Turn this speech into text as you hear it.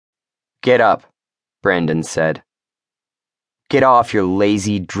"Get up," Brandon said. "Get off your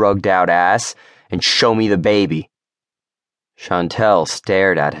lazy, drugged-out ass and show me the baby." Chantel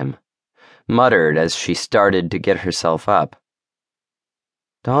stared at him, muttered as she started to get herself up.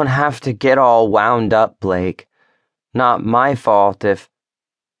 "Don't have to get all wound up, Blake. Not my fault if—"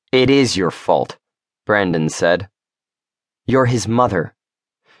 "It is your fault," Brandon said. "You're his mother.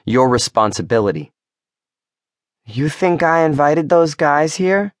 Your responsibility." "You think I invited those guys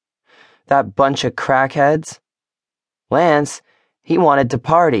here? That bunch of crackheads? Lance, he wanted to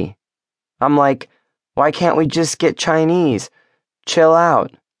party. I'm like, why can't we just get Chinese? Chill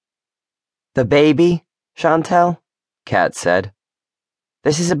out." "The baby, Chantel?" Kat said.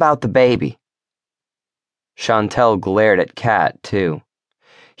 "This is about the baby." Chantel glared at Kat, too,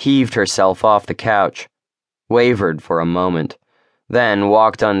 heaved herself off the couch, wavered for a moment, then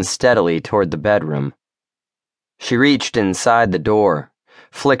walked unsteadily toward the bedroom. She reached inside the door,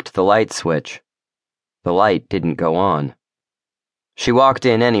 flicked the light switch. The light didn't go on. She walked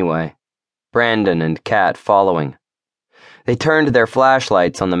in anyway, Brandon and Kat following. They turned their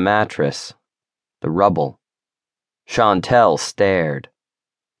flashlights on the mattress, the rubble. Chantel stared.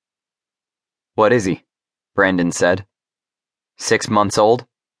 "What is he?" Brandon said. 6 months old?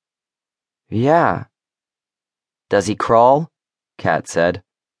 "Yeah." "Does he crawl?" Kat said.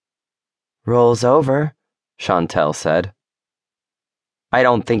 "Rolls over," Chantel said. "I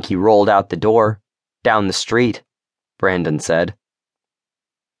don't think he rolled out the door, down the street," Brandon said.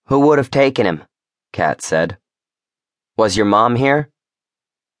 "Who would have taken him?" Kat said. "Was your mom here?"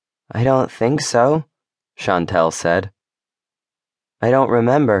 "I don't think so," Chantel said. "I don't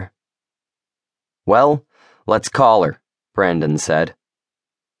remember." "Well, let's call her," Brandon said.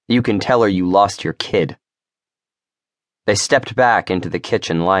 "You can tell her you lost your kid." They stepped back into the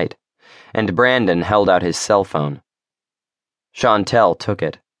kitchen light, and Brandon held out his cell phone. Chantel took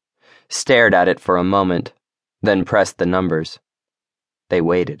it, stared at it for a moment, then pressed the numbers. They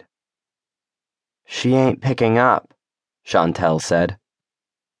waited. "She ain't picking up," Chantel said.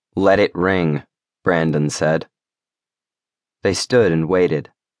 "Let it ring," Brandon said. They stood and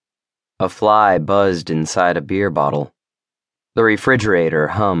waited. A fly buzzed inside a beer bottle. The refrigerator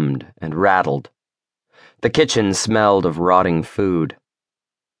hummed and rattled. The kitchen smelled of rotting food.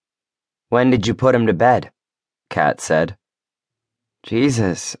 "When did you put him to bed?" Kat said.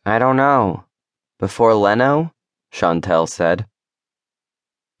 "Jesus, I don't know. Before Leno?" Chantel said.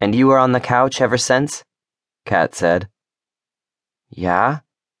 "And you were on the couch ever since?" Kat said. "Yeah,"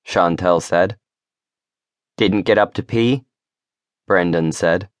 Chantel said. "Didn't get up to pee?" Brandon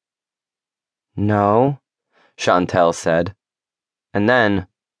said. "No," Chantel said. And then,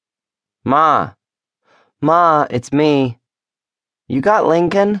 Ma, it's me. You got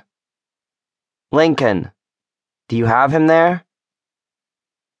Lincoln? Lincoln, do you have him there?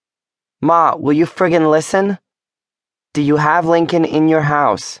 Ma, will you friggin' listen? Do you have Lincoln in your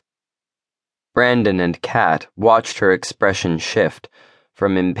house?" Brandon and Kat watched her expression shift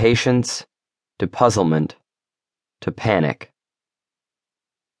from impatience to puzzlement to panic.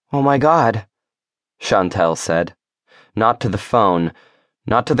 "Oh my God," Chantel said, not to the phone,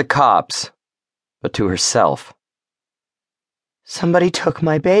 not to the cops, but to herself. "Somebody took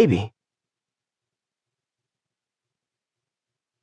my baby."